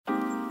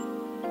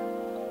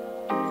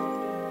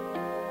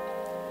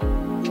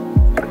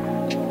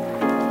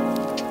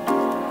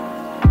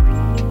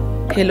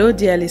Hello,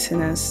 dear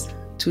listeners.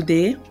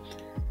 Today,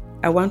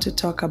 I want to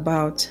talk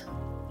about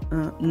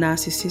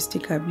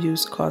narcissistic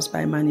abuse caused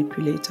by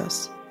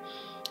manipulators,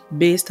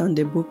 based on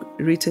the book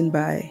written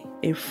by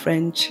a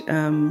French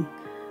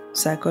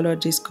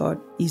psychologist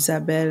called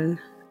Isabelle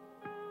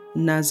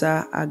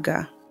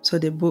Nazar-Aga. So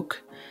the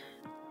book,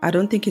 I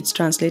don't think it's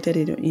translated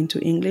into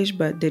English,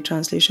 but the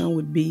translation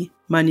would be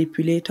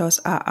Manipulators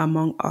are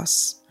among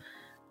us.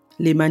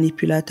 Les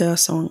manipulateurs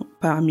sont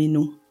parmi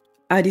nous.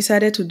 I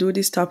decided to do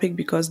this topic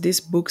because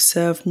this book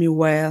served me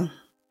well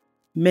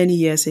many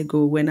years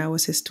ago when I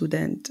was a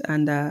student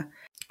and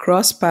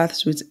crossed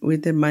paths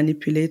with a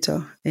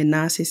manipulator, a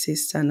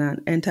narcissist,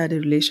 and entered a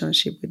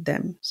relationship with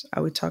them. So I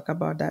will talk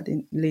about that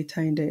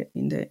later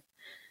in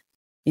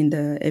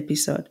the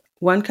episode.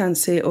 One can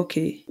say,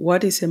 okay,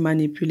 what is a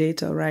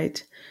manipulator,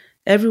 right?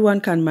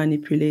 Everyone can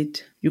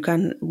manipulate.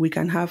 We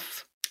can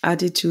have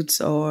attitudes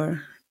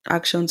or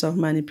actions of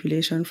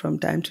manipulation from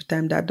time to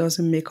time. That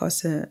doesn't make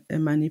us a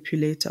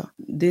manipulator.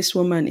 This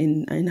woman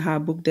in her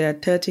book, there are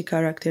 30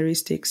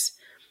 characteristics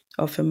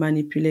of a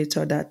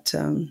manipulator that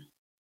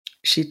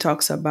she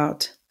talks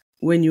about.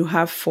 When you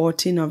have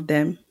 14 of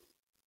them,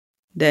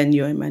 then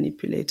you're a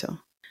manipulator.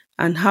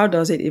 And how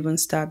does it even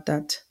start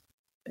that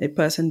a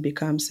person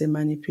becomes a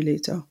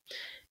manipulator?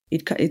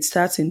 It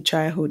starts in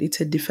childhood. It's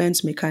a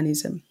defense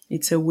mechanism.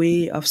 It's a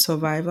way of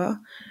survival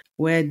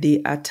where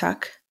they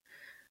attack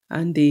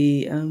and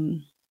they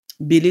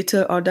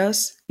belittle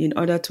others in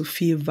order to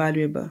feel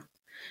valuable.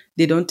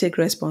 They don't take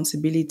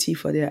responsibility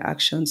for their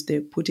actions. They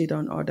put it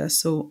on others.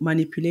 So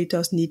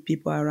manipulators need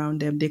people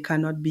around them. They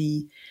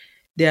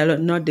are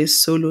not the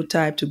solo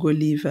type to go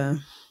live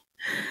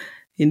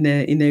in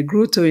a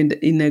grotto in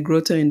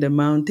the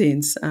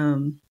mountains.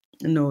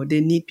 No, they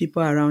need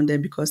people around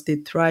them because they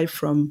thrive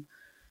from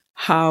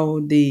how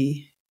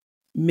they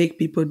make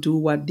people do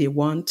what they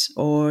want,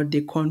 or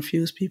they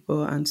confuse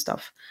people and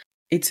stuff.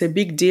 It's a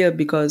big deal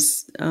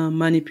because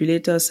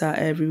manipulators are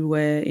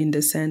everywhere, in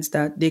the sense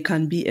that they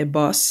can be a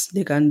boss,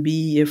 they can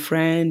be a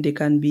friend, they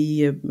can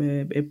be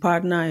a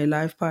partner, a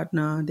life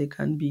partner, they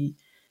can be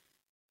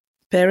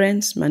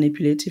parents,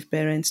 manipulative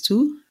parents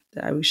too.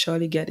 I will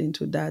surely get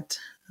into that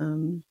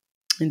in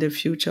the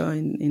future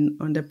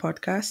on the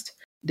podcast.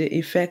 The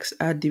effects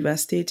are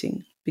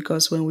devastating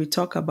because when we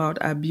talk about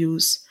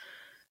abuse,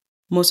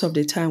 most of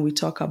the time we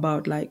talk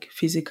about like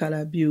physical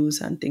abuse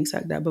and things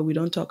like that, but we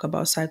don't talk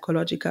about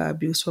psychological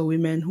abuse for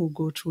women who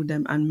go through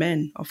them, and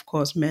men, of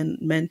course, men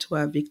who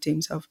are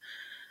victims of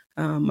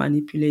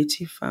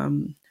manipulative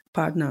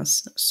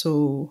partners.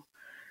 So,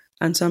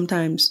 and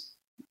sometimes,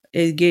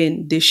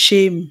 again, the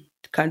shame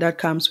that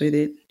comes with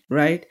it,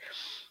 right?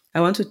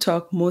 I want to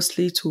talk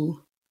mostly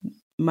to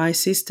my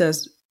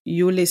sisters,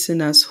 you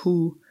listeners,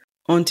 who,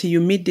 until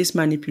you meet this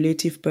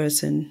manipulative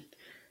person,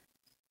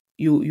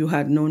 you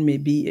had known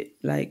maybe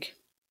like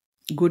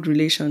good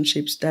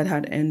relationships that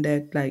had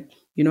ended, like,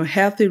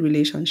 healthy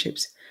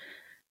relationships.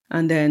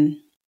 And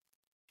then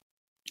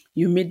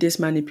you meet this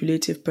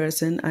manipulative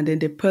person, and then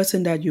the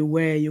person that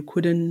you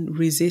couldn't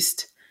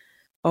resist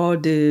all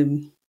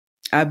the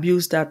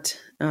abuse that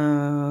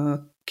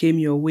came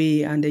your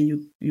way, and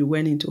then you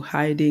went into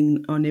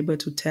hiding, unable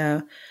to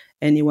tell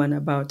anyone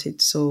about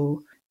it.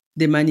 So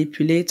the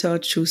manipulator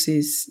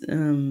chooses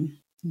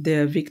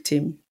their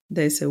victim.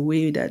 There's a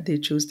way that they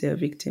choose their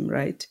victim,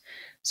 right?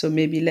 So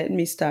maybe let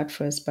me start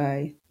first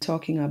by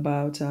talking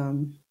about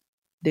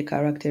the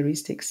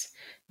characteristics,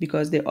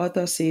 because the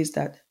author says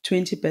that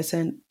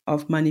 20%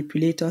 of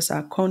manipulators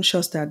are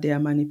conscious that they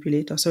are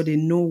manipulators, so they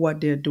know what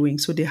they're doing.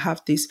 So they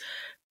have this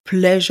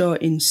pleasure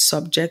in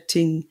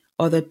subjecting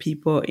other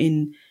people,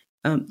 in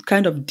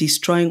kind of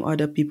destroying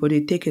other people.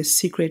 They take a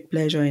secret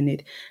pleasure in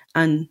it.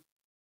 And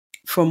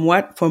from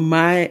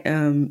my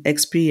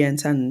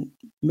experience and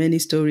many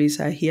stories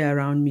I hear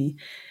around me,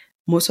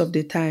 most of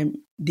the time,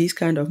 these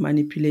kind of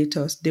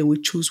manipulators, they will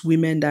choose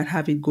women that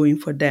have it going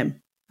for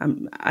them.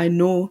 I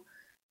know,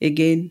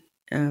 again,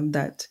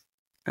 that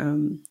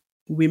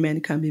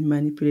women can be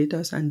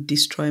manipulators and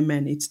destroy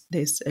men.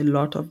 There's a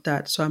lot of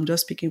that. So I'm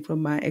just speaking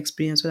from my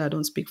experience, so I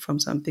don't speak from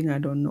something I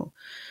don't know.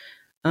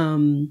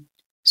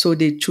 So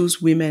they choose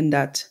women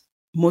that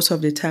most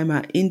of the time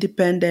are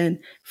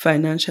independent,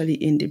 financially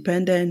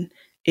independent,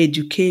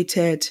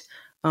 educated,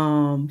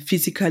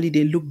 physically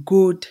they look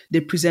good,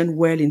 they present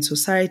well in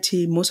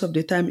society. Most of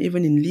the time,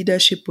 even in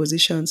leadership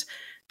positions,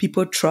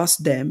 people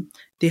trust them.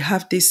 They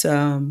have this,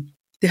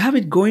 they have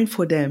it going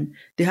for them.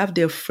 They have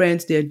their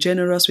friends, they're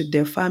generous with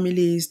their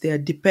families, they're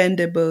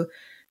dependable.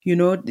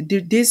 When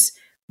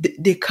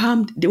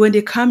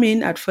they come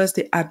in, at first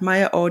they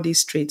admire all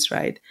these traits,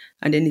 right?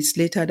 And then it's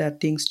later that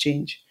things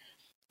change.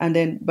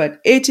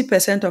 But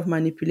 80% of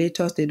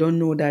manipulators, they don't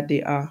know that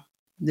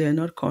they're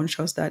not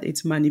conscious that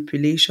it's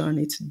manipulation,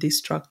 it's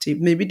destructive.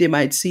 Maybe they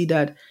might see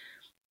that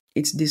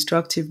it's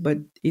destructive, but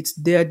it's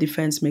their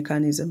defense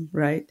mechanism,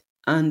 right?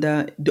 And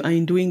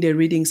in doing the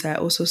readings, I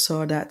also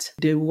saw that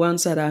the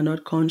ones that are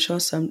not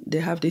conscious, they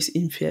have this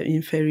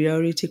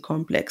inferiority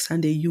complex,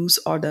 and they use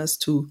others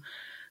to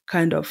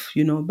kind of,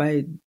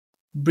 by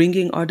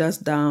bringing others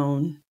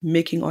down,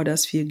 making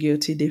others feel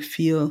guilty. They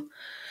feel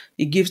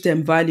it gives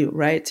them value,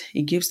 right?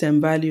 It gives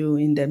them value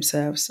in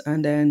themselves.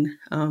 And then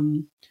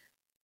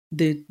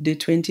the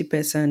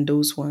 20%,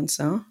 those ones,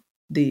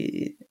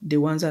 the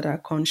ones that are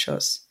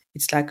conscious,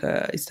 it's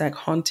like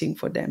hunting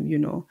for them,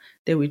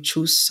 They will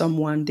choose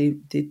someone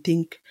they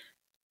think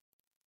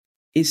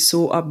is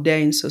so up there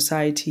in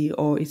society,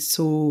 or it's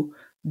so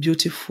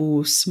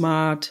beautiful,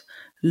 smart,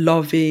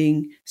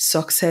 loving,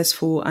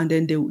 successful, and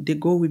then the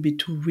goal will be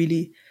to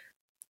really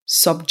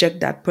subject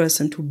that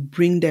person, to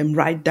bring them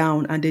right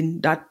down, and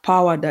then that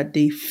power that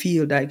they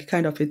feel, like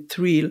kind of a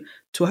thrill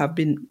to have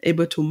been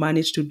able to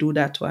manage to do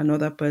that to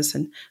another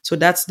person. So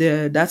that's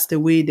the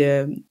way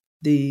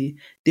they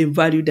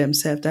value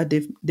themselves, that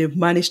they've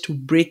managed to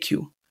break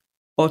you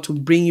or to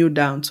bring you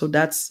down. So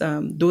that's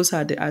those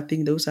are the I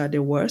think those are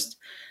the worst,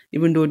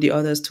 even though the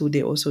others too,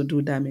 they also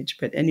do damage.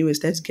 But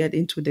anyways, let's get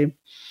into the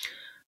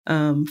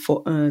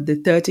for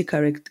the 30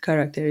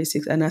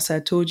 characteristics. And as I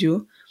told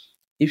you,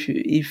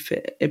 if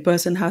a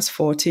person has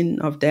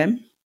 14 of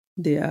them,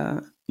 they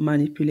are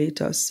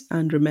manipulators.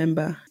 And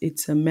remember,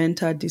 it's a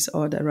mental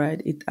disorder, right?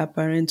 It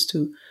apparents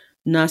to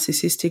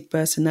narcissistic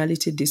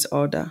personality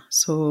disorder.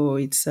 So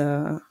it's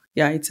a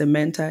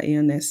mental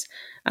illness.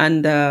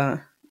 And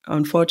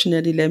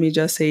unfortunately, let me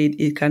just say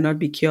it cannot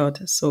be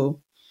cured.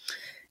 So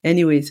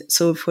anyways,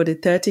 so for the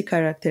 30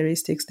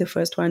 characteristics, the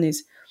first one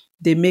is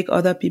they make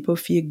other people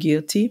feel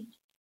guilty.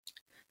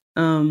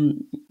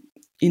 Um,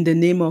 in the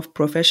name of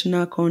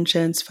professional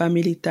conscience,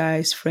 family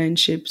ties,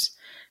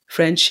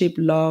 friendship,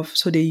 love.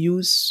 So they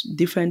use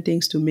different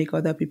things to make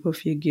other people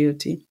feel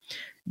guilty.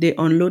 They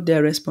unload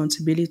their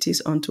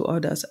responsibilities onto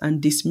others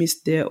and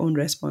dismiss their own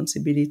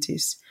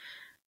responsibilities.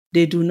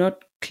 They do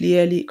not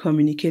clearly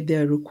communicate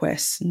their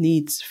requests,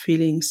 needs,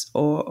 feelings,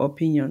 or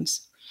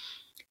opinions.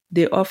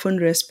 They often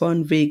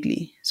respond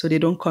vaguely, so they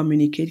don't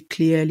communicate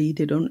clearly,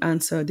 they don't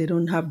answer, they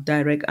don't have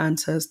direct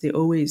answers. They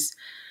always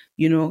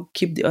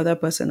keep the other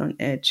person on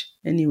edge.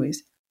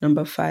 Anyways,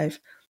 number 5,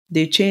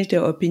 they change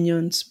their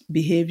opinions,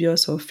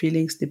 behaviors, or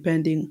feelings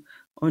depending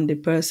on the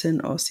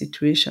person or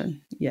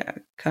situation. Yeah,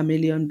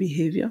 chameleon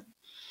behavior.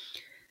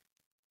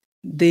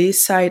 They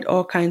cite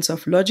all kinds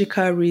of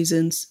logical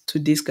reasons to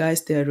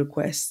disguise their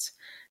requests.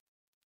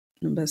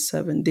 Number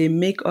 7, they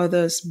make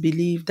others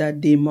believe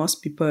that they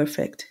must be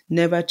perfect,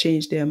 never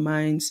change their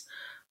minds,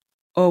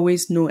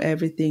 always know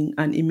everything,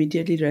 and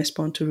immediately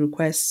respond to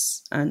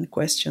requests and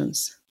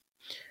questions.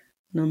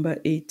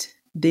 Number 8,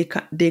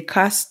 they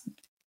cast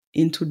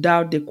into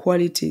doubt the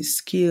qualities,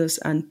 skills,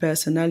 and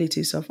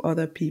personalities of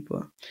other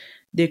people.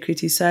 They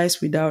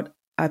criticize without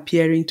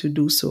appearing to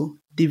do so,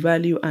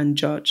 devalue and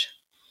judge.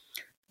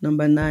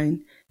 Number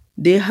 9,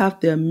 they have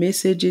their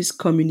messages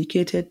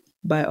communicated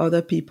by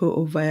other people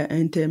or via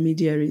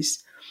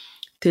intermediaries,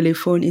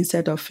 telephone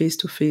instead of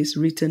face-to-face,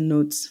 written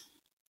notes.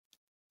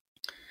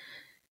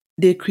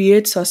 They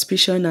create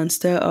suspicion and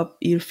stir up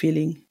ill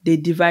feeling. They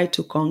divide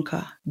to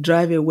conquer,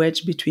 drive a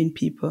wedge between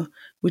people,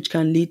 which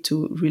can lead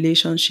to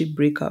relationship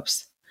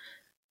breakups.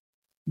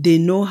 They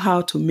know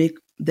how to make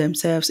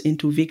themselves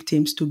into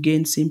victims to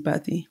gain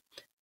sympathy.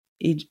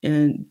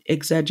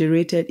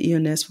 Exaggerated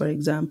illness, for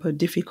example,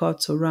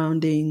 difficult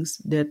surroundings,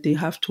 that they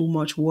have too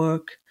much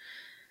work.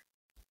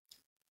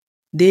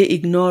 They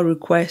ignore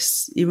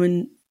requests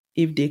even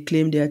if they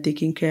claim they are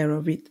taking care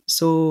of it.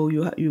 So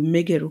you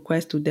make a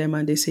request to them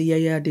and they say,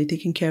 yeah, they're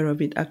taking care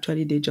of it.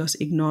 Actually, they just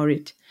ignore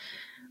it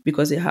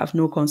because they have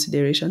no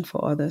consideration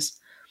for others.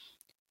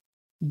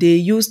 They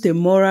use the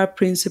moral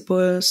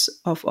principles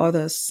of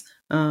others,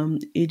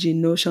 e.g.,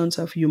 notions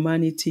of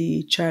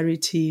humanity,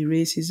 charity,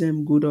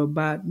 racism, good or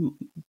bad,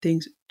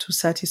 things to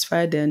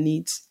satisfy their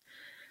needs.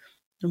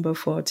 Number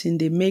 14,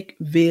 they make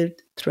veiled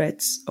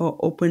threats or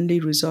openly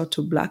resort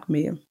to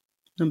blackmail.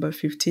 Number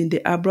 15, they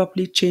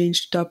abruptly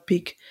change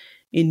topic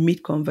in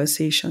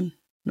mid-conversation.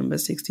 Number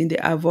 16, they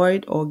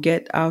avoid or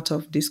get out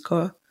of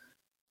discussions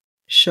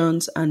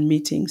and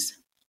meetings.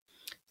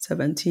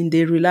 17,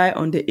 they rely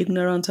on the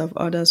ignorance of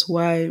others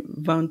while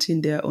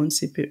vaunting their own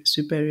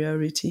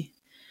superiority.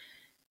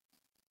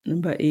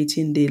 Number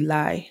 18, they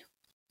lie.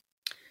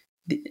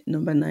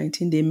 Number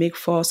 19, they make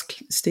false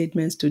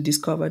statements to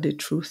discover the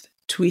truth,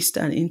 twist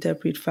and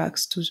interpret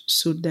facts to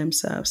suit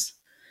themselves.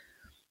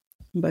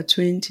 Number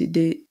 20,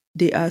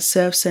 they are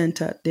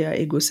self-centered, they are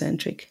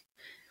egocentric.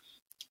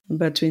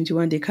 Number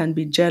 21, they can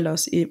be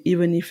jealous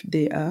even if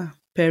they are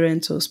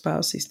parents or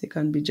spouses. They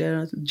can be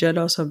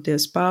jealous of their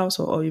spouse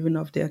or even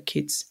of their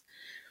kids.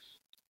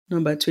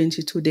 Number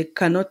 22, they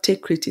cannot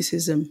take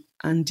criticism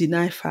and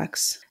deny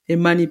facts. A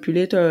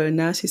manipulator or a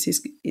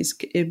narcissist is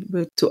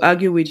able to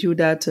argue with you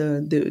that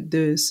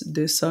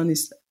the sun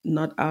is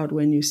not out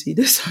when you see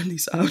the sun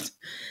is out.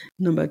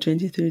 Number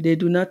 23, they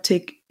do not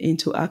take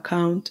into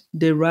account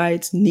the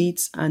rights,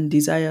 needs, and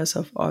desires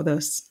of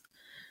others.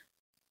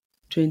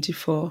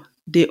 24,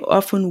 they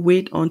often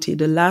wait until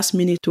the last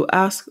minute to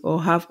ask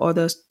or have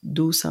others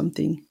do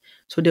something.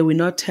 So they will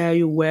not tell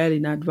you well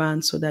in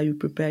advance so that you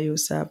prepare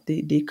yourself.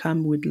 They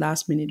come with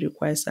last minute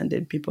requests and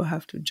then people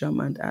have to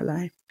jump and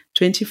ally.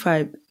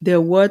 25. Their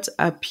words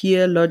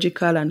appear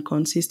logical and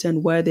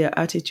consistent while their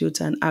attitudes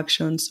and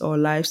actions or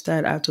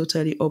lifestyle are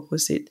totally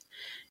opposite.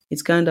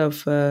 It's kind of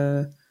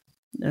so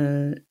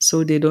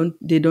they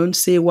don't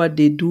say what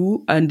they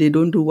do and they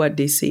don't do what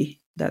they say.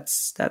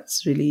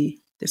 That's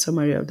really the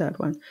summary of that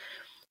one.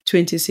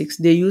 26.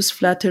 They use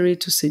flattery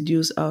to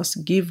seduce us,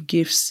 give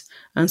gifts,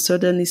 and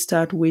suddenly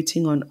start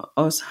waiting on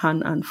us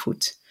hand and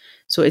foot.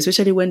 So,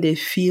 especially when they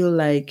feel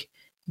like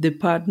the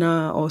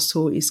partner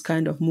also is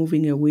kind of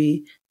moving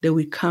away, they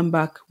will come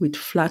back with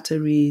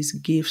flatteries,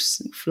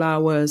 gifts,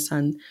 flowers,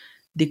 and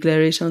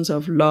declarations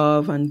of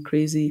love and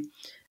crazy.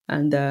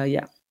 And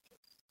yeah.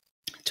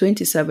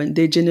 27.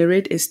 They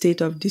generate a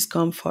state of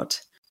discomfort,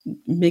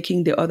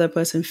 making the other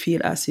person feel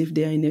as if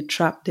they are in a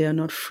trap, they are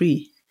not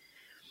free.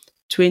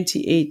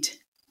 28.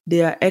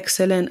 They are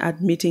excellent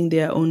at meeting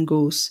their own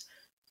goals,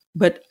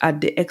 but at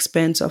the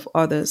expense of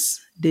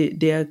others.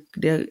 They're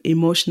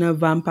emotional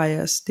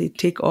vampires. They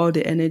take all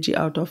the energy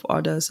out of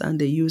others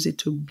and they use it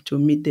to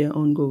meet their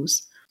own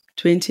goals.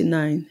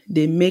 29.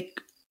 They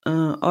make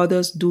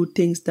others do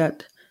things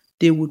that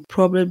they would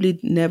probably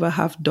never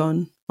have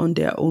done on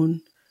their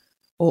own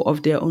or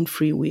of their own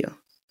free will.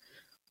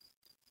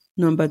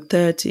 Number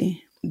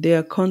 30, they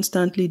are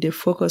constantly the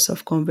focus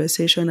of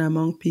conversation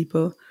among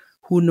people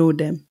who know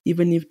them,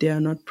 even if they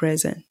are not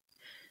present.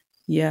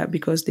 Yeah,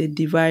 because they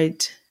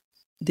divide,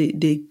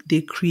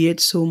 they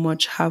create so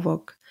much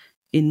havoc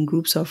in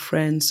groups of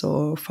friends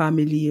or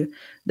family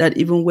that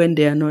even when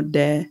they are not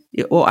there,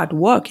 or at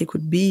work, it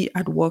could be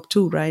at work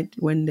too, right?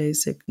 When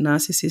there's a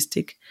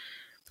narcissistic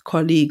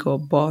colleague or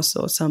boss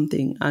or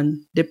something,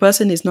 and the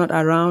person is not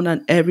around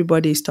and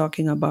everybody is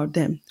talking about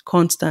them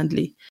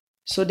constantly.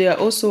 So there are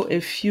also a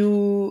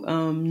few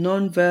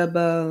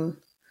non-verbal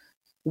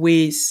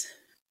ways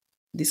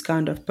this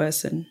kind of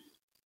person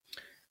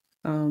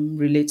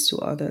relates to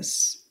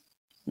others.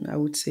 I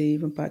would say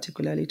even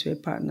particularly to a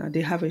partner.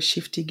 They have a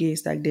shifty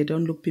gaze, like they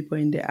don't look people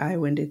in the eye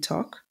when they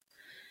talk.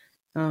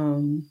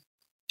 Um,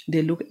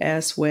 they look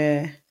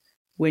elsewhere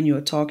when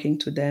you're talking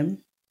to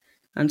them.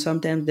 And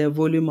sometimes the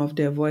volume of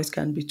their voice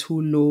can be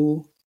too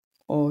low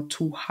or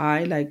too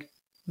high, like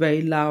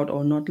very loud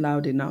or not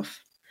loud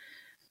enough.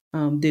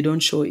 They don't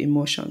show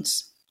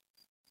emotions.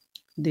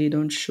 They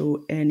don't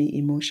show any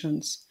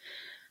emotions.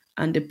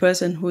 And the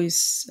person who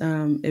is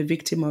a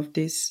victim of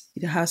this,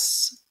 it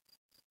has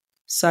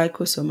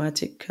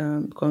psychosomatic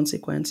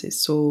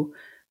consequences. So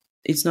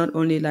it's not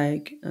only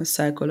like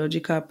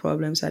psychological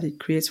problems that it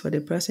creates for the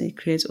person, it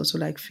creates also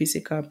like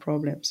physical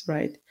problems,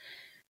 right?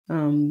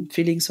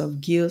 Feelings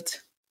of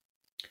guilt,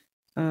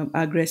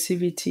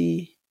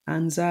 aggressivity,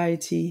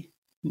 anxiety,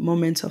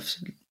 moments of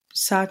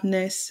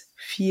sadness,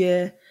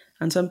 fear,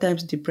 and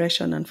sometimes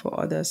depression, and for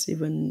others,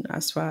 even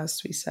as far as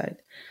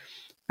suicide.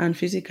 And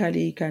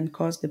physically, it can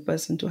cause the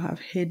person to have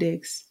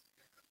headaches,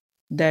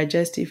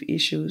 digestive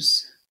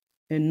issues,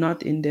 and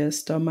not in their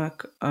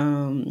stomach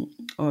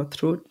or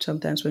throat.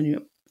 Sometimes, when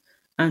you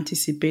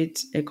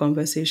anticipate a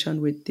conversation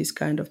with this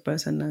kind of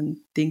person and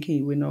thinking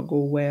it will not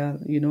go well,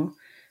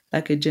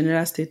 like a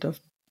general state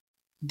of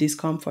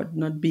discomfort,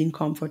 not being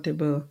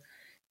comfortable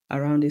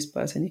around this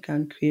person. It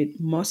can create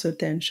muscle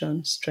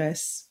tension,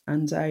 stress,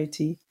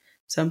 anxiety,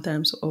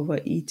 sometimes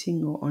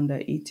overeating or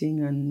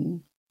undereating,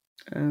 and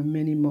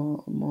many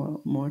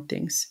more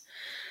things.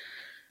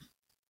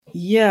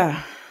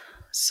 Yeah.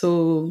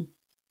 So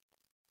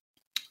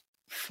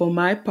for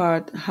my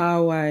part,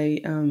 how I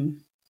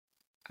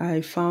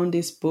found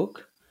this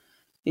book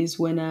is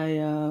when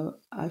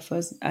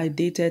I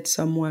dated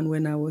someone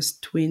when I was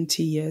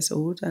 20 years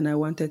old, and I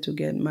wanted to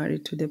get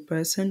married to the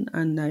person,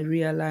 and I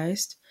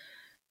realized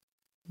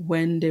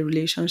when the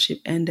relationship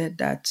ended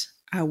that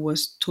I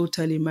was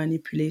totally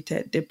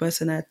manipulated. The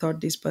person I thought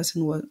this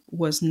person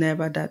was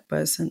never that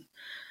person.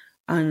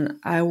 And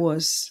I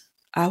was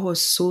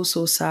so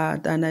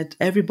sad, and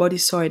everybody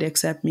saw it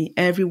except me.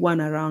 Everyone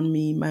around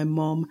me, my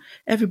mom,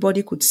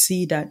 everybody could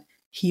see that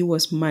he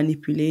was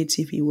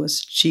manipulative, he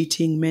was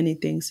cheating, many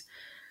things.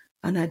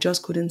 And I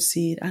just couldn't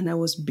see it. And I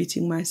was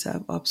beating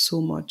myself up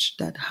so much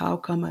that how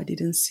come I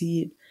didn't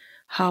see it?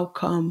 How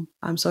come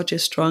I'm such a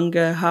strong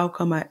girl? How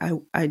come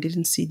I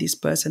didn't see this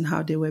person,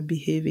 how they were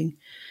behaving?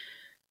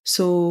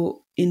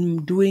 So,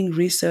 in doing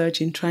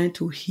research, in trying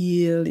to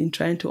heal, in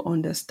trying to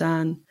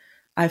understand,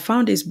 I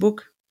found this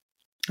book.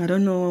 I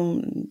don't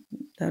know,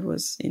 that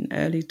was in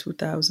early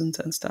 2000s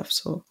and stuff.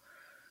 So,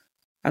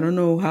 I don't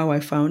know how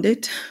I found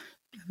it.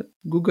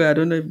 Google, I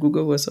don't know if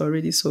Google was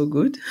already so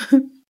good.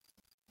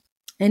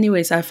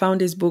 Anyways, I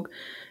found this book,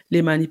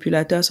 Les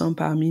Manipulateurs sont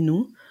parmi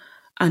nous.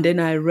 And then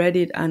I read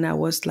it and I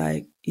was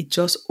like, it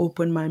just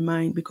opened my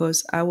mind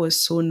because I was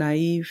so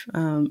naive.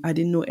 I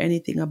didn't know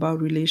anything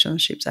about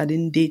relationships. I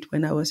didn't date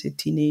when I was a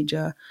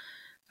teenager.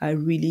 I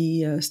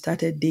really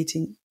started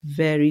dating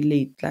very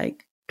late,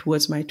 like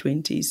towards my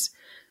 20s.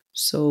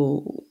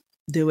 So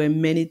there were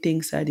many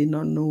things I did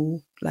not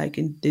know, like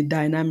in the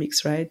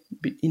dynamics, right?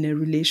 In a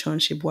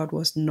relationship, what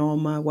was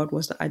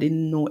normal, I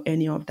didn't know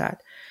any of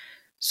that.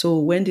 So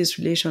when this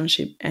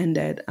relationship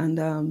ended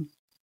and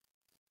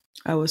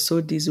I was so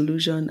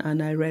disillusioned,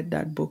 and I read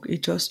that book.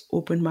 It just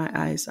opened my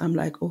eyes. I'm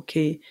like,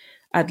 okay,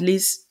 at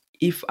least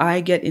if I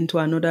get into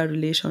another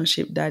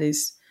relationship that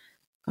is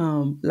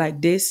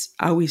like this,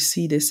 I will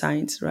see the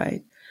signs,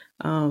 right?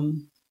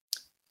 Um,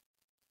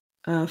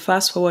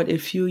 Fast forward a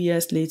few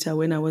years later,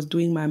 when I was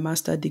doing my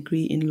master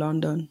degree in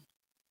London,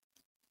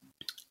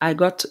 I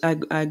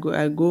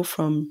go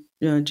from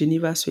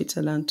Geneva,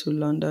 Switzerland to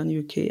London,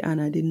 UK, and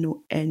I didn't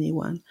know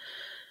anyone.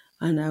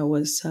 And I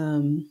was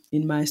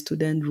in my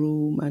student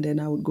room, and then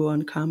I would go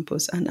on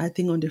campus. And I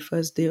think on the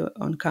first day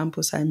on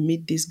campus, I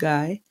meet this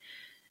guy,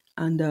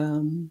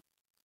 and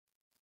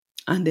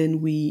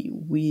then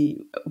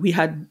we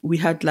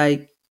had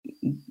like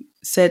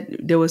said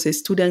there was a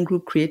student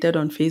group created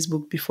on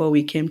Facebook before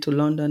we came to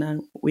London,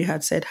 and we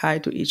had said hi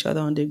to each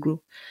other on the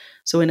group.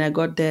 So when I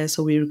got there,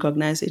 so we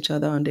recognized each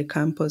other on the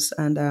campus,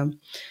 and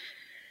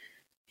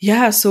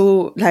yeah,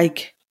 so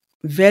like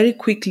very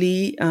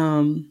quickly,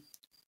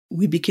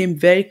 we became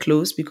very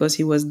close because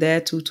he was there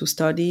to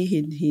study.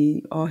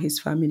 He all his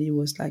family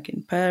was like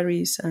in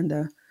Paris,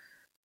 and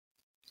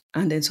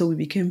then so we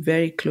became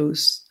very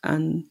close.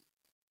 And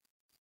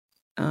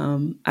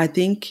I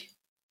think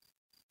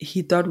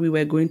he thought we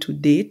were going to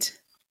date,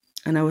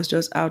 and I was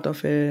just out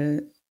of a.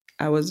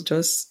 I was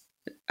just.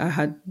 I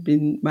had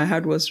been. My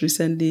heart was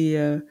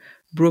recently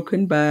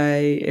broken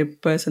by a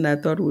person I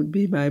thought would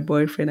be my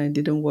boyfriend. And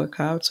it didn't work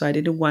out, so I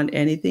didn't want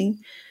anything.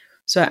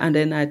 So, and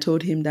then I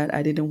told him that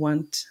I didn't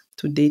want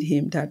to date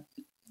him, that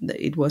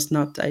it was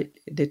not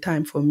the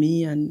time for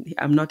me, and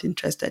I'm not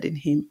interested in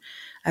him.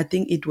 I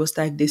think it was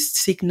like the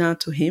signal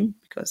to him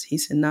because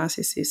he's a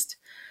narcissist.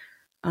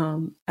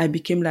 I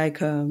became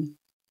like,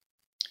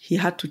 he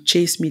had to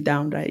chase me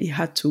down, right? He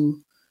had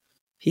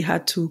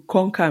to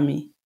conquer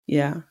me.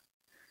 Yeah.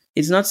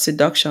 It's not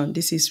seduction.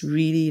 This is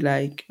really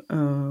like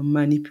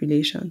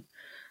manipulation.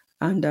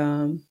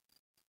 And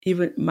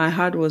even my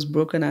heart was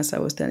broken as I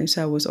was telling you.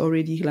 So I was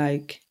already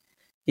like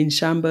in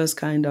shambles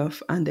kind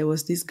of, and there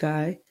was this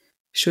guy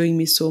showing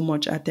me so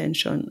much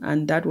attention,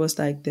 and that was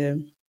like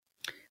the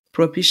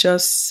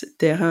propitious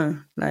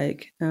terrain,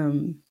 like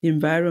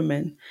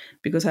environment,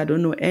 because I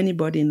don't know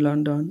anybody in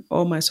London.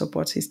 All my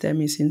support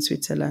system is in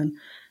Switzerland.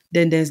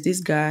 Then there's this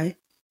guy,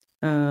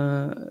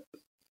 uh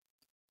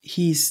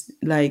he's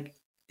like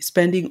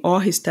spending all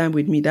his time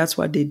with me. That's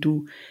what they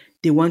do.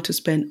 They want to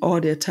spend all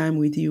their time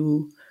with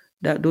you.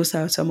 That those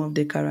are some of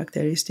the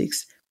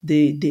characteristics.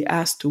 They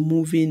ask to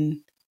move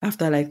in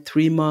after like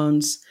 3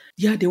 months.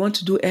 Yeah, they want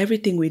to do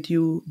everything with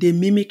you. They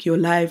mimic your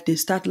life. They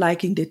start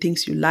liking the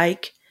things you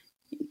like,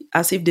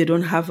 as if they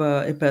don't have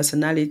a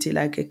personality,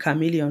 like a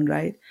chameleon,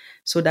 right?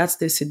 So that's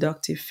the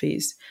seductive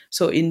phase.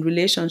 So in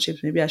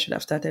relationships, maybe I should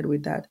have started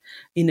with that.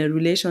 In a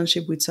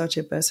relationship with such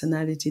a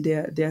personality,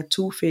 there are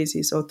two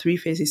phases or three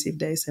phases if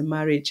there is a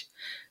marriage.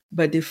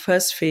 But the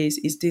first phase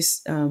is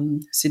this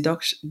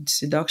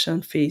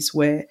seduction phase,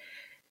 where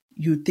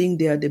you think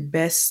they are the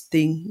best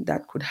thing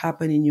that could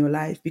happen in your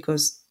life,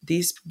 because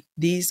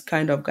these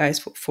kind of guys,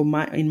 for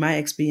my in my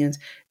experience,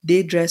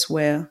 they dress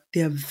well,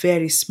 they are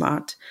very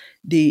smart,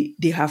 they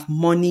have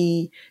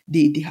money,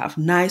 they have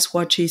nice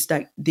watches,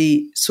 like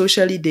they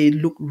socially they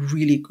look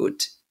really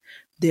good,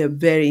 they are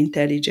very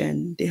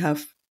intelligent, they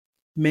have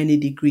many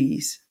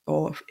degrees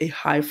or a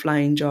high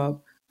flying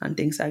job and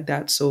things like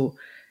that. So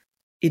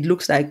it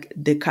looks like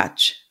the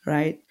catch,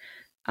 right?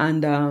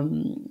 And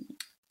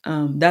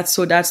that's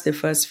the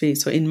first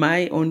phase. So in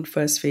my own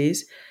first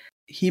phase,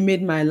 he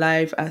made my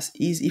life as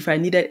easy. If I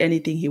needed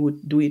anything, he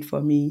would do it for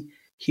me.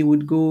 He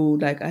would go,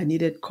 like, I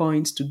needed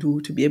coins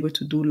to be able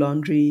to do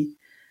laundry,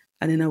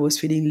 and then I was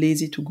feeling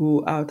lazy to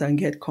go out and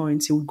get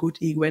coins.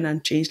 He went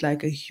and changed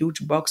like a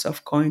huge box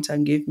of coins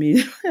and gave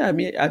me. I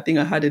mean, I think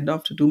I had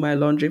enough to do my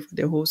laundry for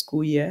the whole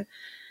school year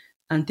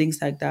and things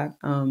like that.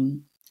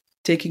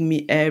 Taking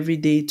me every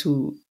day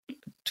to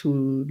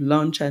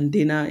lunch and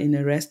dinner in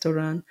a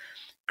restaurant,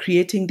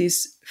 creating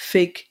this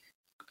fake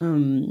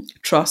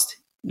trust,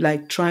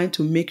 like trying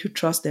to make you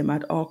trust them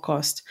at all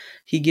cost.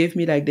 He gave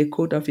me like the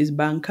code of his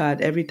bank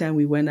card every time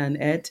we went and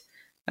ate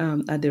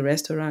at the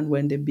restaurant.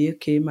 When the bill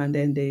came, and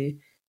then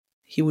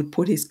he would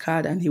put his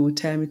card and he would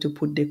tell me to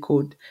put the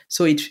code.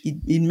 So it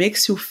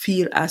makes you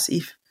feel as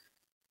if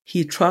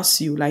he trusts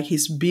you, like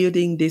he's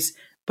building this,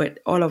 but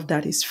all of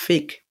that is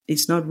fake.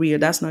 It's not real.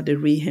 That's not the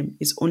real him.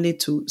 It's only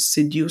to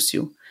seduce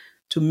you,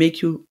 to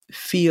make you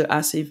feel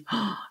as if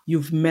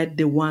you've met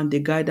the one, the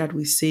guy that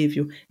will save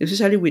you.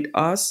 Especially with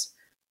us,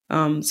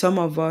 some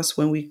of us,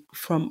 when we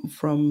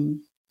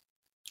from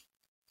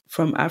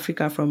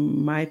Africa,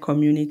 from my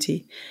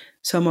community,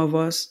 some of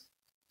us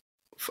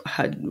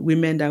had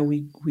women that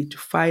we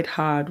fight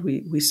hard,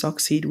 we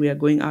succeed, we are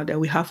going out there,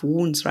 we have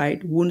wounds,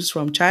 right? Wounds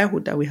from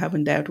childhood that we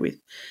haven't dealt with.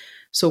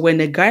 So when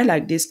a guy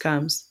like this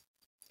comes,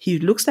 he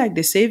looks like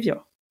the savior.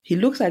 He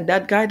looks like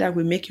that guy that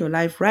will make your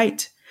life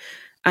right.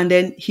 And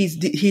then he's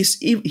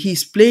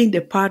playing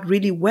the part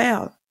really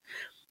well.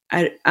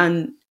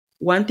 And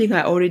one thing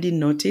I already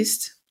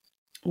noticed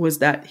was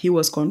that he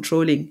was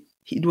controlling.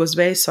 It was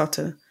very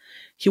subtle.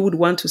 He would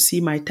want to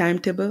see my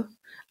timetable.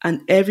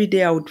 And every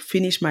day I would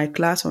finish my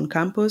class on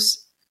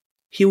campus.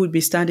 He would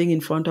be standing in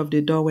front of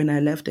the door when I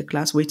left the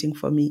class waiting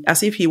for me,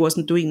 as if he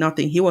wasn't doing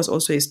nothing. He was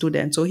also a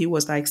student. So he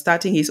was like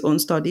starting his own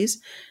studies.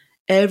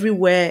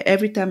 Everywhere,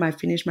 every time I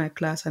finish my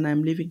class and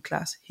I'm leaving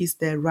class, he's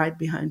there right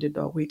behind the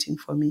door waiting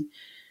for me.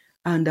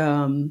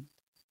 And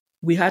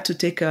we had to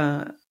take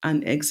an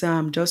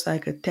exam, just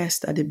like a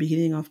test at the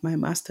beginning of my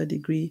master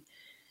degree.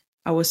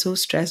 I was so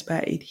stressed by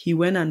it. He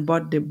went and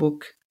bought the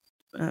book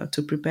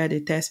to prepare the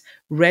test,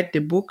 read the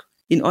book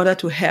in order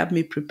to help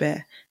me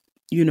prepare,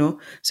 you know.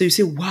 So you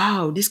say,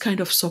 wow, this kind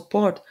of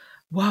support.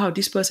 Wow,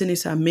 this person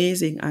is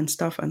amazing, and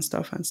stuff and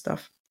stuff and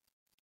stuff.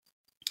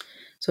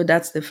 So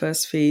that's the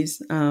first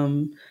phase.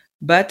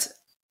 But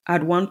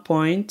at one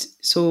point,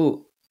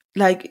 so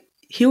like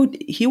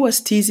he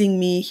was teasing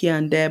me here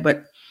and there,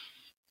 but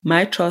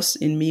my trust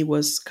in me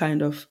was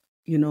kind of,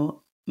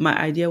 my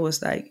idea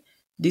was like,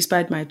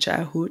 despite my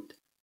childhood,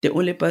 the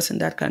only person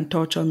that can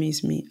torture me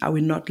is me. I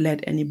will not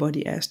let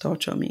anybody else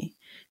torture me.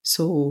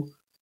 So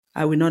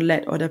I will not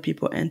let other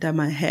people enter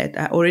my head.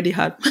 I already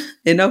had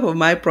enough of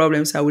my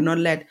problems. I will not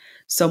let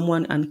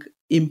someone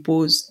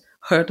impose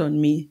hurt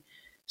on me.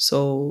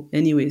 So,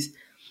 anyways,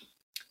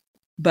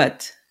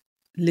 but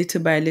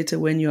little by little,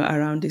 when you're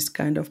around this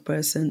kind of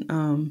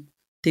person,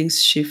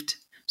 things shift.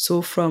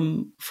 So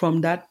from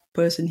that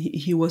person,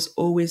 he was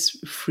always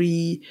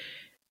free.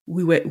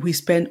 We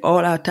spent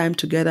all our time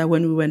together.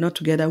 When we were not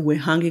together, we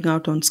were hanging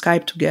out on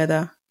Skype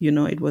together.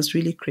 It was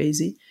really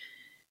crazy.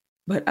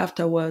 But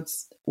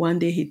afterwards, one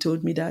day he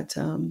told me that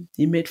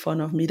he made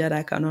fun of me that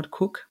I cannot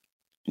cook.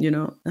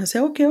 I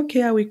said,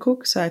 okay, I will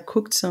cook. So I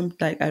cooked some,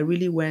 like I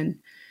really went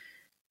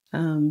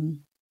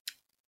um,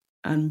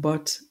 and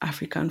bought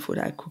African food.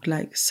 I cooked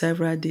like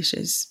several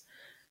dishes.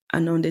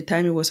 And on the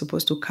time he was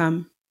supposed to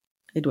come,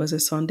 it was a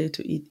Sunday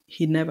to eat.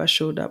 He never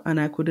showed up and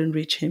I couldn't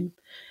reach him.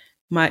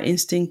 My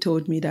instinct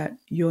told me that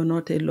you're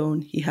not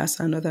alone. He has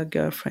another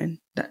girlfriend.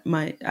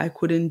 I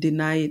couldn't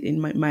deny it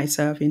in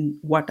myself in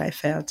what I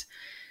felt.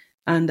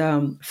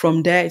 And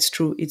from there, it's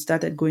true. It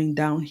started going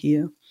down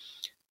here.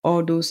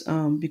 All those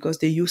because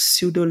they use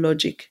pseudo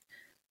logic,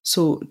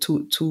 so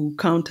to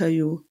counter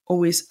you,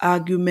 always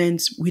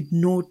arguments with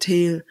no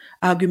tail,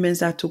 arguments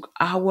that took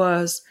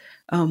hours,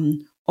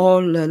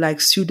 all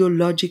like pseudo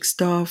logic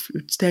stuff.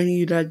 It's telling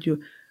you that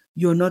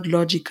you're not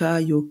logical,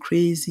 you're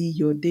crazy,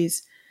 you're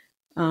this,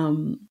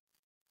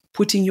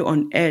 putting you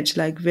on edge.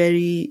 Like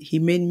he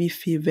made me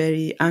feel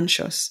very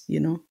anxious.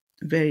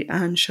 Very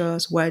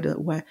anxious. Why?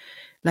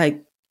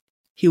 Like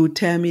he would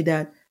tell me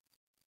that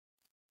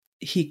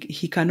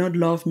he cannot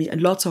love me,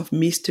 and lots of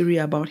mystery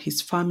about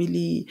his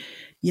family.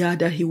 Yeah,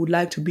 that he would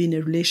like to be in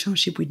a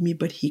relationship with me,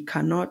 but he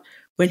cannot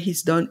when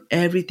he's done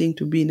everything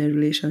to be in a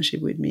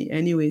relationship with me.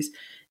 Anyways,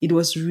 it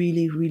was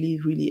really, really,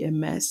 really a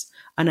mess.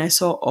 And I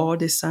saw all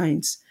the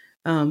signs.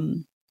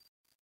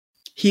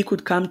 He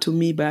could come to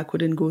me, but I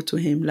couldn't go to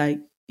him. Like,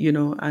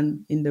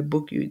 and in the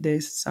book,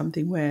 there's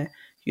something where,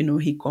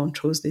 he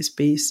controls the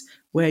space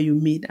where you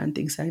meet and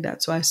things like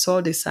that. So I saw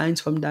the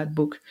signs from that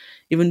book,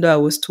 even though I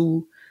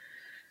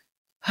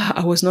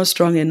was not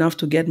strong enough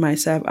to get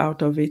myself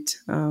out of it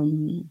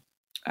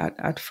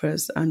at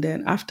first. And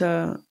then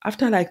after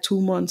like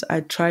 2 months,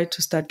 I tried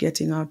to start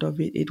getting out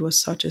of it. It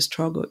was such a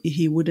struggle.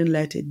 He wouldn't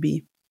let it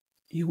be.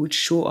 He would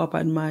show up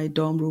at my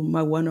dorm room.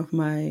 One of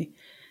my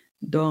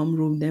dorm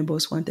room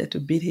neighbors wanted to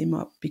beat him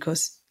up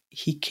because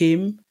he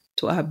came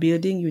to our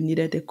building. You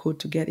needed a code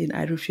to get in.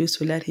 I refused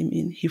to let him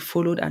in. He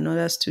followed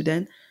another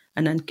student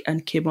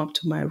and came up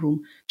to my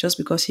room just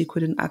because he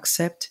couldn't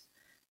accept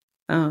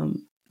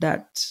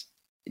that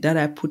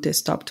I put a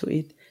stop to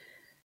it.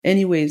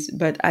 Anyways,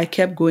 but I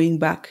kept going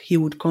back. He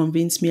would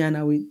convince me and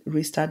I would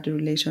restart the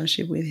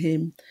relationship with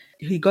him.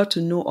 He got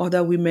to know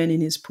other women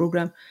in his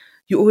program.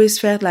 You always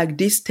felt like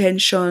this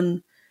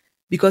tension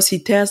because he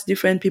tells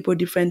different people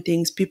different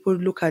things. People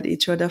look at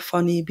each other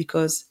funny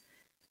because,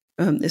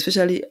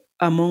 especially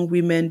among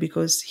women,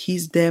 because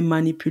he's there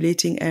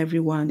manipulating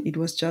everyone. It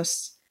was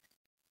just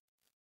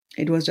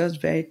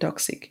very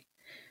toxic.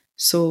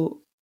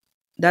 So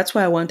that's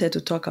why I wanted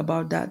to talk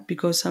about that,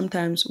 because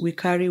sometimes we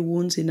carry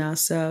wounds in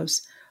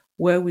ourselves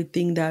where we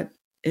think that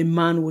a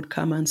man would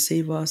come and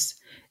save us.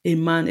 A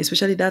man,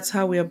 especially that's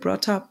how we are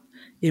brought up.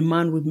 A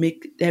man would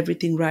make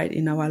everything right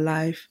in our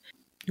life.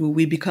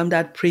 We become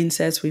that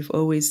princess we've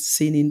always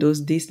seen in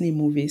those Disney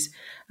movies.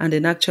 And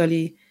then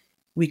actually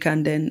we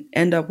can then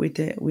end up with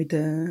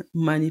a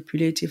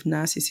manipulative,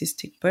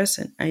 narcissistic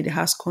person. And it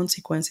has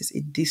consequences.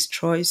 It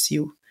destroys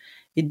you.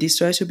 It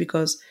destroys you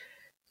because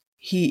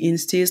he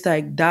instills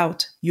like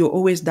doubt. You're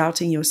always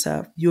doubting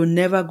yourself. You're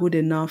never good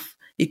enough.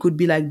 It could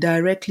be like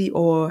directly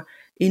or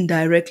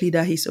indirectly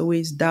that he's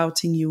always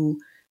doubting you.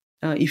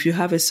 If you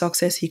have a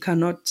success, he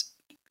cannot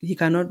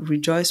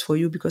rejoice for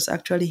you because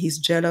actually he's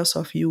jealous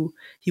of you.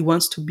 He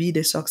wants to be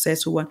the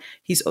successful one.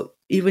 He's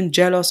even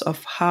jealous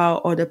of how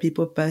other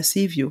people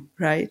perceive you,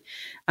 right?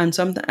 And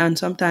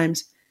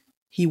sometimes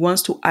he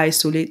wants to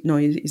isolate. No,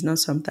 it's not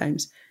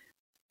sometimes.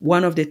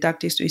 one of the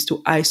tactics is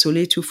to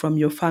isolate you from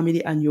your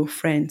family and your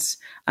friends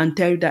and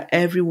tell you that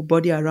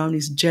everybody around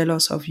is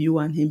jealous of you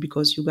and him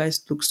because you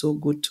guys look so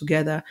good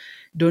together.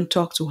 Don't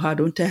talk to her.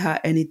 Don't tell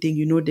her anything.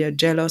 You know, they're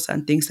jealous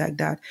and things like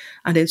that.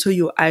 And then so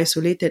you're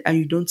isolated and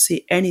you don't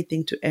say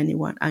anything to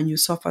anyone and you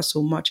suffer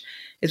so much,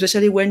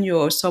 especially when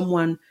you're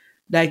someone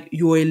like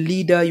you're a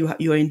leader,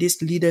 you're in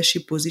this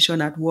leadership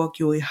position at work,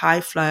 you're a high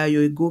flyer,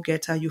 you're a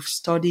go-getter, you've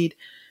studied,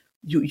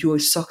 you're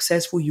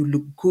successful, you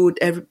look good,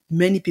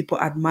 many people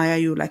admire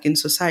you. Like in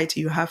society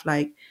you have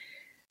like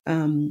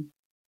um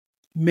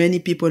many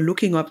people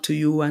looking up to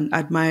you and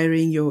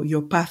admiring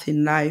your path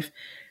in life.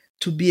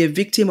 To be a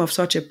victim of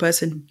such a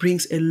person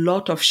brings a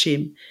lot of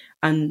shame.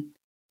 And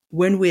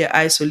when we are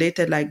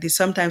isolated like this,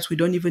 sometimes we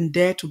don't even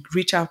dare to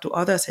reach out to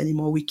others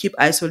anymore. We keep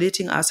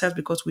isolating ourselves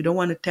because we don't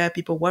want to tell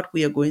people what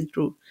we are going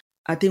through.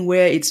 I think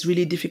where it's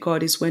really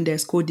difficult is when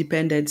there's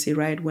codependency,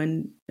 right?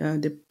 When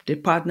the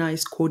partner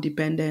is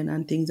codependent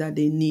and things that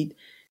they need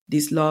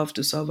this love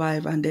to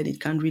survive, and then it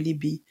can really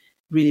be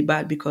really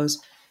bad because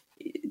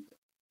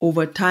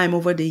over time,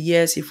 over the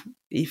years,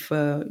 if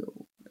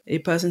a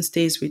person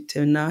stays with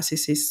a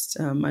narcissist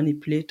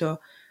manipulator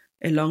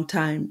a long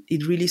time,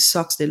 it really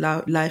sucks the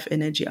life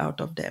energy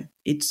out of them.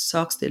 It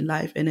sucks the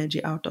life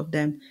energy out of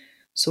them.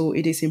 So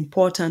it is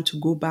important to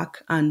go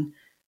back and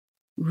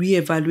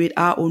reevaluate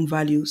our own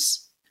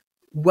values,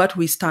 what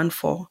we stand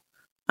for.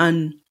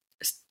 And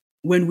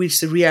when we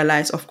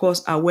realize, of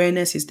course,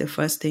 awareness is the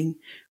first thing.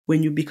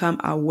 When you become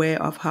aware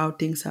of how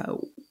things are,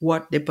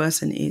 what the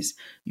person is,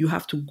 you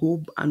have to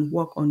go and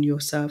work on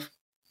yourself.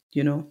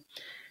 You know,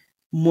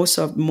 most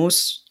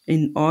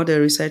in all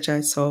the research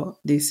I saw,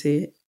 they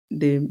say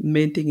the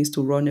main thing is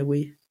to run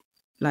away,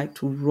 like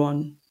to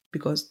run,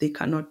 because they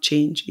cannot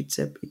change. It's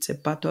a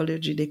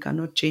pathology. They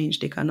cannot change.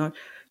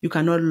 You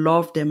cannot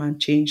love them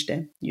and change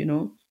them, you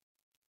know.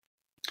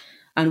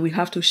 And we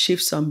have to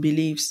shift some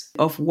beliefs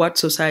of what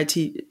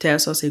society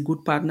tells us a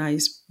good partner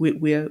is.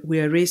 We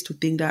are raised to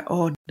think that,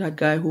 oh, that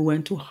guy who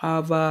went to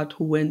Harvard,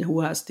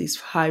 who has this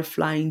high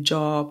flying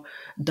job,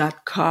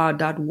 that car,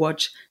 that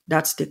watch,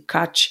 that's the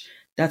catch,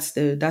 that's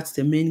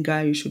the main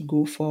guy you should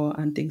go for,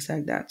 and things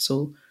like that.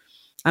 So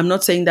I'm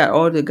not saying that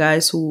all the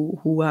guys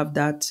who have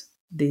that,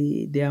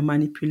 they are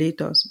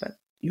manipulators, but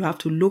you have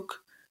to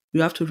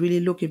really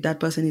look if that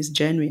person is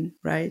genuine,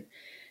 right?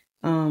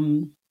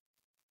 um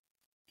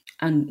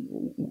and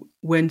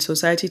when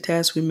society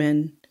tells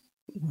women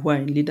who are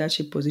in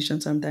leadership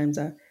positions sometimes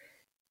that,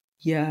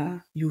 yeah,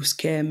 you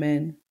scare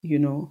men, you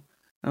know,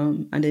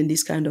 and then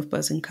this kind of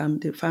person come,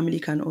 the family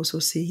can also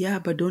say, yeah,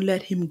 but don't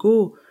let him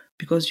go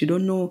because you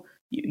don't know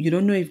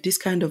if this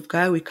kind of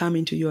guy will come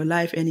into your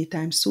life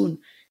anytime soon.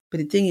 But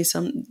the thing is,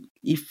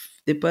 if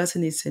the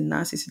person is a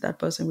narcissist, that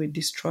person will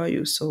destroy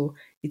you. So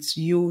it's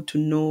you to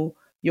know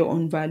your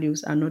own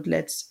values and not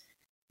let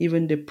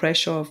even the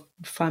pressure of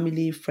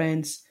family,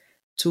 friends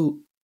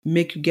to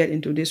make you get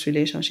into this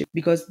relationship,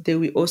 because they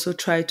will also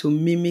try to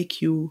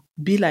mimic you,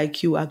 be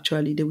like you.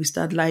 Actually, they will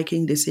start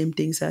liking the same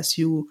things as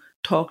you,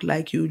 talk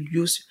like you,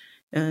 use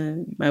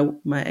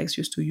my ex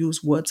used to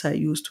use words I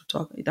used to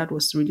talk. That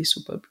was really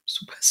super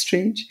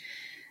strange.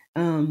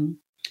 um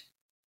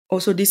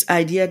Also, this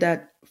idea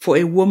that for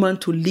a woman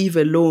to live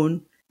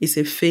alone is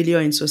a failure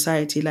in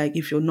society. Like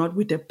if you're not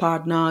with a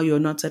partner, you're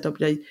not set up,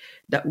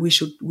 that we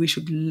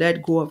should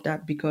let go of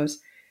that, because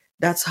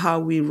that's how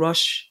we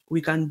rush.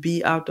 We can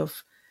be out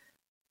of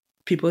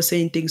people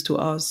saying things to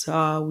us,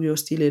 we are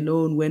still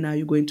alone, when are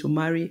you going to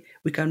marry?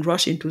 We can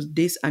rush into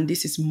this, and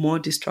this is more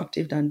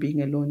destructive than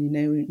being alone in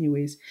any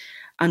ways.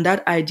 And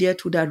that idea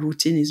to that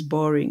routine is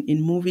boring.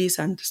 In movies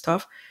and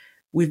stuff,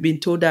 we've been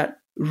told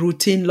that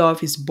routine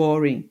love is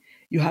boring.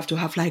 You have to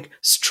have like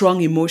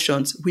strong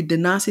emotions. With the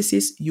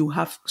narcissist, you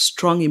have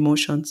strong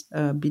emotions,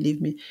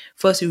 believe me.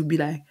 First, you will be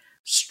like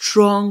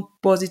strong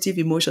positive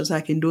emotions,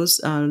 like in those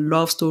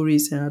love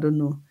stories, and I don't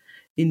know,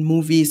 in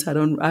movies.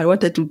 I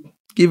wanted to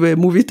give a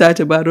movie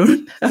title, but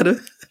I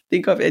don't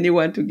think of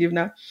anyone to give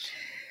now.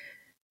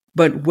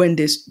 But when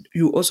this,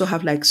 you also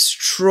have like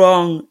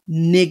strong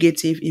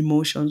negative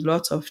emotions,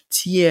 lots of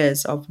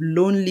tears, of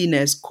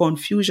loneliness,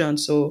 confusion.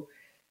 So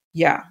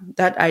yeah,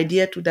 that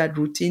idea to that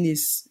routine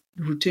is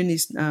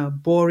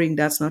boring.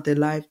 That's not a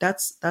life.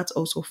 That's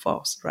also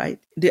false, right?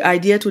 The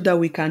idea to that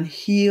we can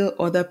heal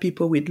other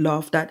people with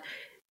love, that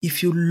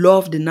if you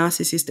love the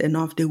narcissist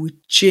enough, they will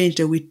change,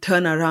 they will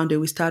turn around, they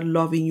will start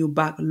loving you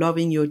back,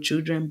 loving your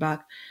children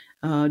back,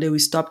 they will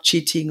stop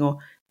cheating. Or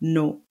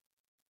no,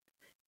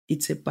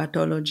 it's a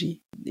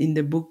pathology. In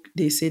the book,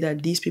 they say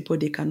that these people,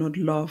 they cannot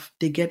love.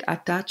 They get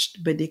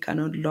attached, but they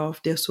cannot love.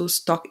 They're so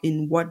stuck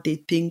in what they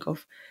think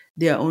of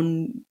their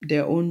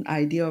own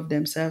idea of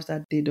themselves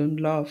that they don't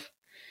love.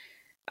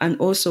 And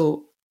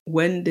also,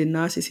 when the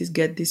narcissist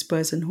get this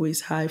person who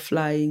is high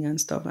flying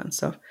and stuff,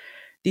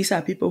 these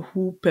are people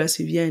who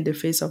persevere in the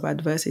face of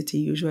adversity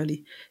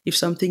usually. If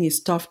something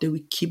is tough, they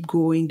will keep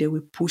going, they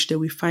will push, they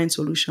will find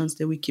solutions,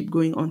 they will keep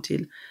going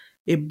until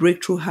a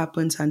breakthrough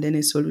happens and then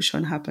a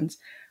solution happens.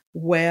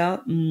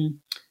 Well,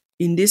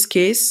 in this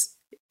case,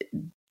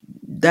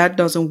 that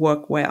doesn't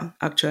work well,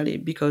 actually,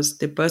 because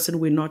the person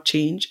will not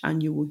change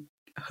and you will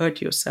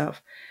hurt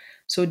yourself.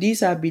 So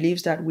these are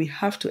beliefs that we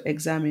have to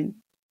examine.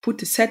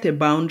 Set a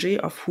boundary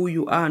of who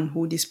you are and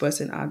who this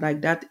person are.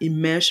 Like that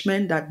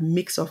immersion, that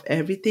mix of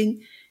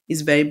everything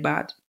is very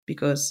bad,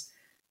 because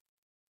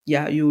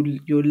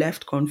you're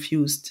left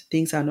confused.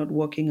 Things are not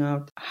working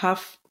out.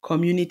 Have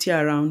community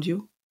around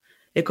you,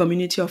 a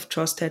community of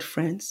trusted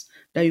friends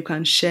that you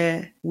can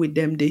share with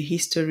them the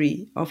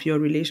history of your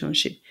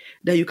relationship,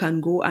 that you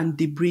can go and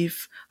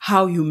debrief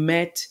how you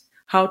met,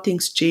 how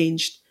things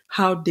changed,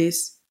 how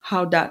this,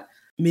 how that.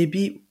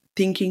 Maybe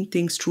thinking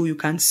things through, you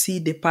can see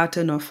the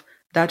pattern of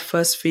that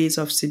first phase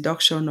of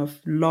seduction, of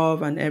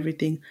love and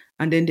everything,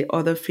 and then the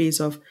other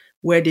phase of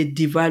where they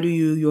devalue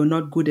you, you're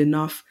not good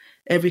enough,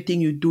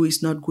 everything you do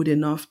is not good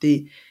enough,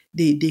 they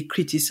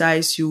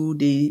criticize you,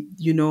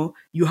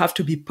 you have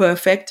to be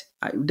perfect,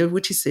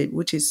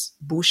 which is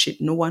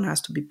bullshit. No one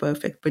has to be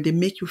perfect, but they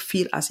make you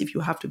feel as if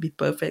you have to be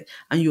perfect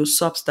and you're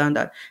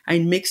substandard,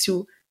 and it makes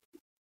you,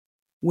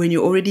 when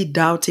you're already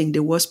doubting,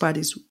 the worst part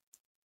is,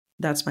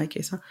 that's my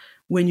case,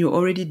 when you're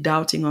already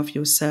doubting of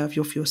yourself,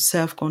 of your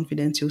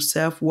self-confidence, your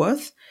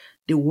self-worth,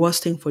 the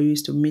worst thing for you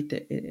is to meet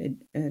a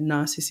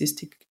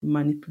narcissistic,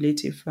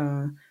 manipulative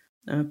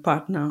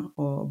partner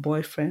or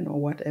boyfriend or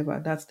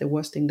whatever. That's the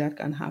worst thing that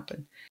can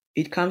happen.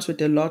 It comes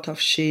with a lot of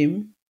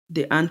shame.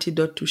 The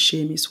antidote to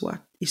shame is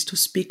what? Is to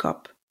speak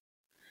up.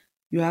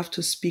 You have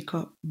to speak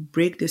up,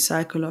 break the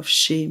cycle of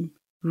shame,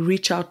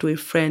 reach out to a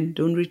friend.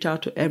 Don't reach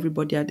out to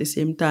everybody at the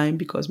same time,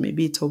 because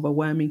maybe it's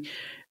overwhelming.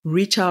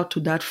 Reach out to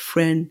that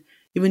friend,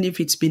 even if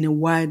it's been a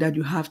while that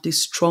you had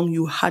this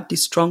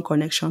strong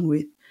connection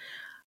with.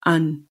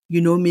 And,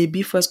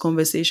 maybe first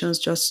conversations,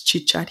 just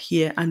chit chat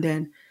here. And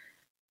then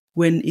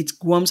when it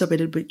warms up a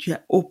little bit, you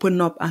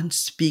open up and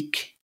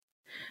speak.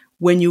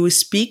 When you will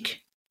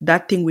speak,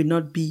 that thing will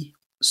not be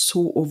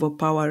so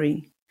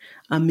overpowering.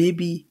 And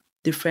maybe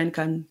the friend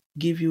can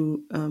give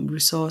you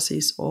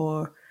resources,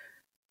 you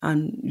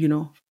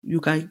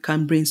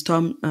can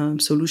brainstorm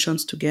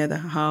solutions together,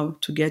 how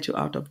to get you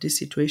out of this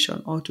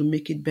situation or to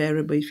make it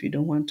bearable if you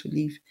don't want to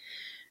leave.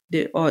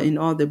 Or in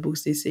all the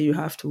books, they say you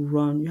have to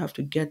run, you have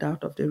to get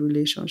out of the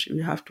relationship,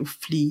 you have to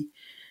flee.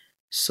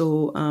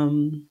 So,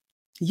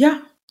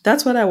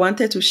 that's what I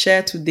wanted to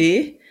share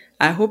today.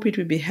 I hope it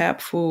will be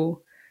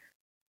helpful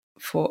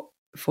for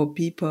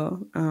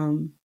people.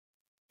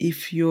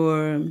 If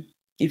you're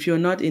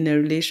not in a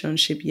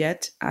relationship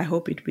yet, I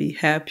hope it will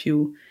help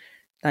you,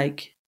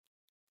 like,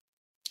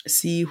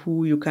 see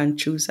who you can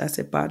choose as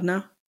a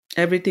partner.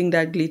 Everything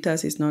that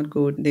glitters is not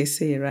gold, they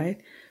say,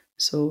 right?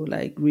 So,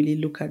 like, really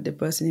look at the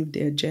person if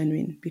they're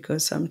genuine,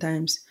 because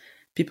sometimes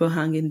people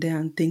hang in there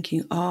and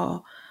thinking,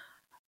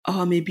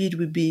 maybe it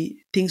will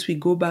be, things will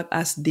go back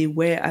as they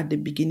were at the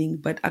beginning,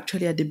 but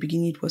actually at the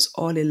beginning it was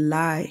all a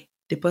lie.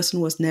 The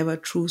person was never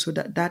true. So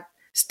that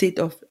state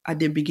of at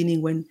the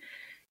beginning, when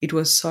it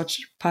was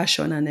such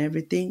passion and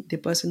everything, the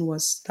person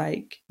was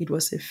like, it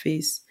was a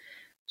face.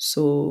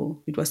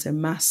 So it was a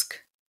mask.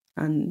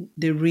 And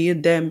the real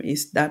them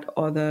is that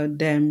other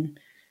them,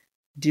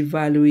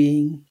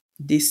 devaluing,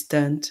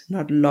 distant,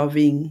 not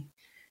loving,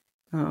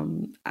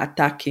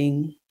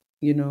 attacking,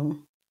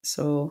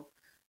 So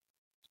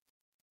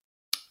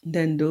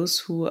then those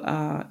who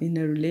are in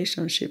a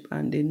relationship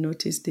and they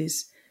notice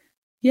this,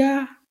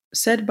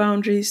 set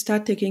boundaries,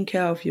 start taking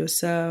care of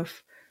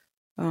yourself.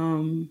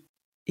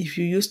 If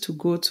you used to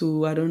go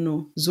to, I don't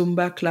know,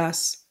 Zumba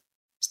class,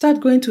 start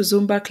going to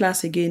Zumba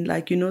class again.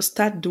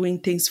 Start doing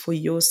things for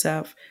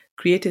yourself.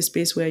 Create a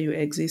space where you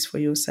exist for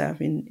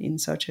yourself in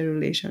such a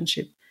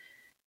relationship,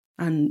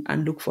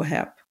 and look for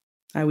help.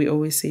 I will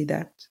always say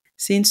that.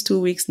 Since 2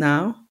 weeks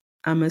now,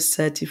 I'm a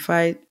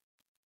certified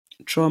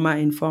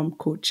trauma-informed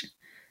coach.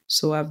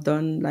 So I've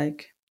done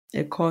like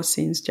a course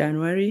since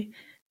January,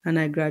 and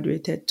I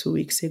graduated 2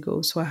 weeks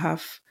ago. So I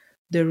have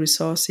the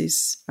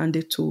resources and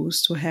the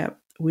tools to help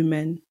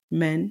women,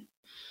 men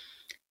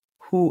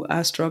who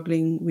are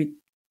struggling with,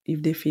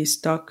 if they feel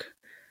stuck,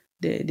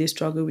 they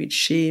struggle with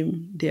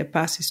shame, their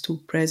past is too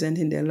present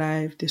in their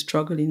life, they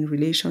struggle in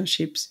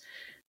relationships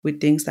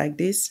with things like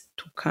this,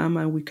 to come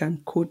and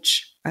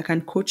I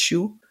can coach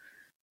you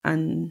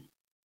and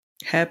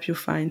help you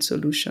find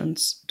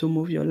solutions to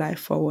move your life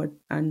forward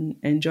and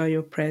enjoy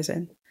your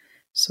present.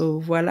 So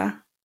voila,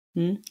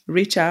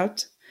 reach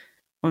out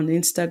on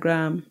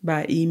Instagram,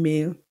 by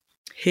email,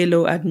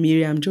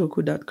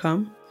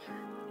 hello@miriamjoku.com,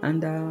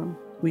 and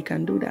we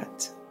can do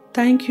that.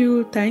 Thank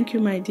you,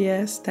 my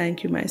dears.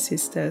 Thank you, my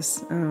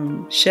sisters.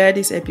 Share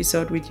this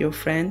episode with your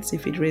friends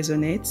if it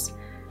resonates.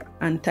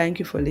 And thank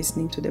you for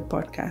listening to the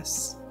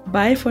podcast.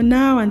 Bye for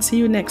now, and see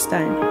you next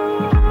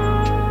time.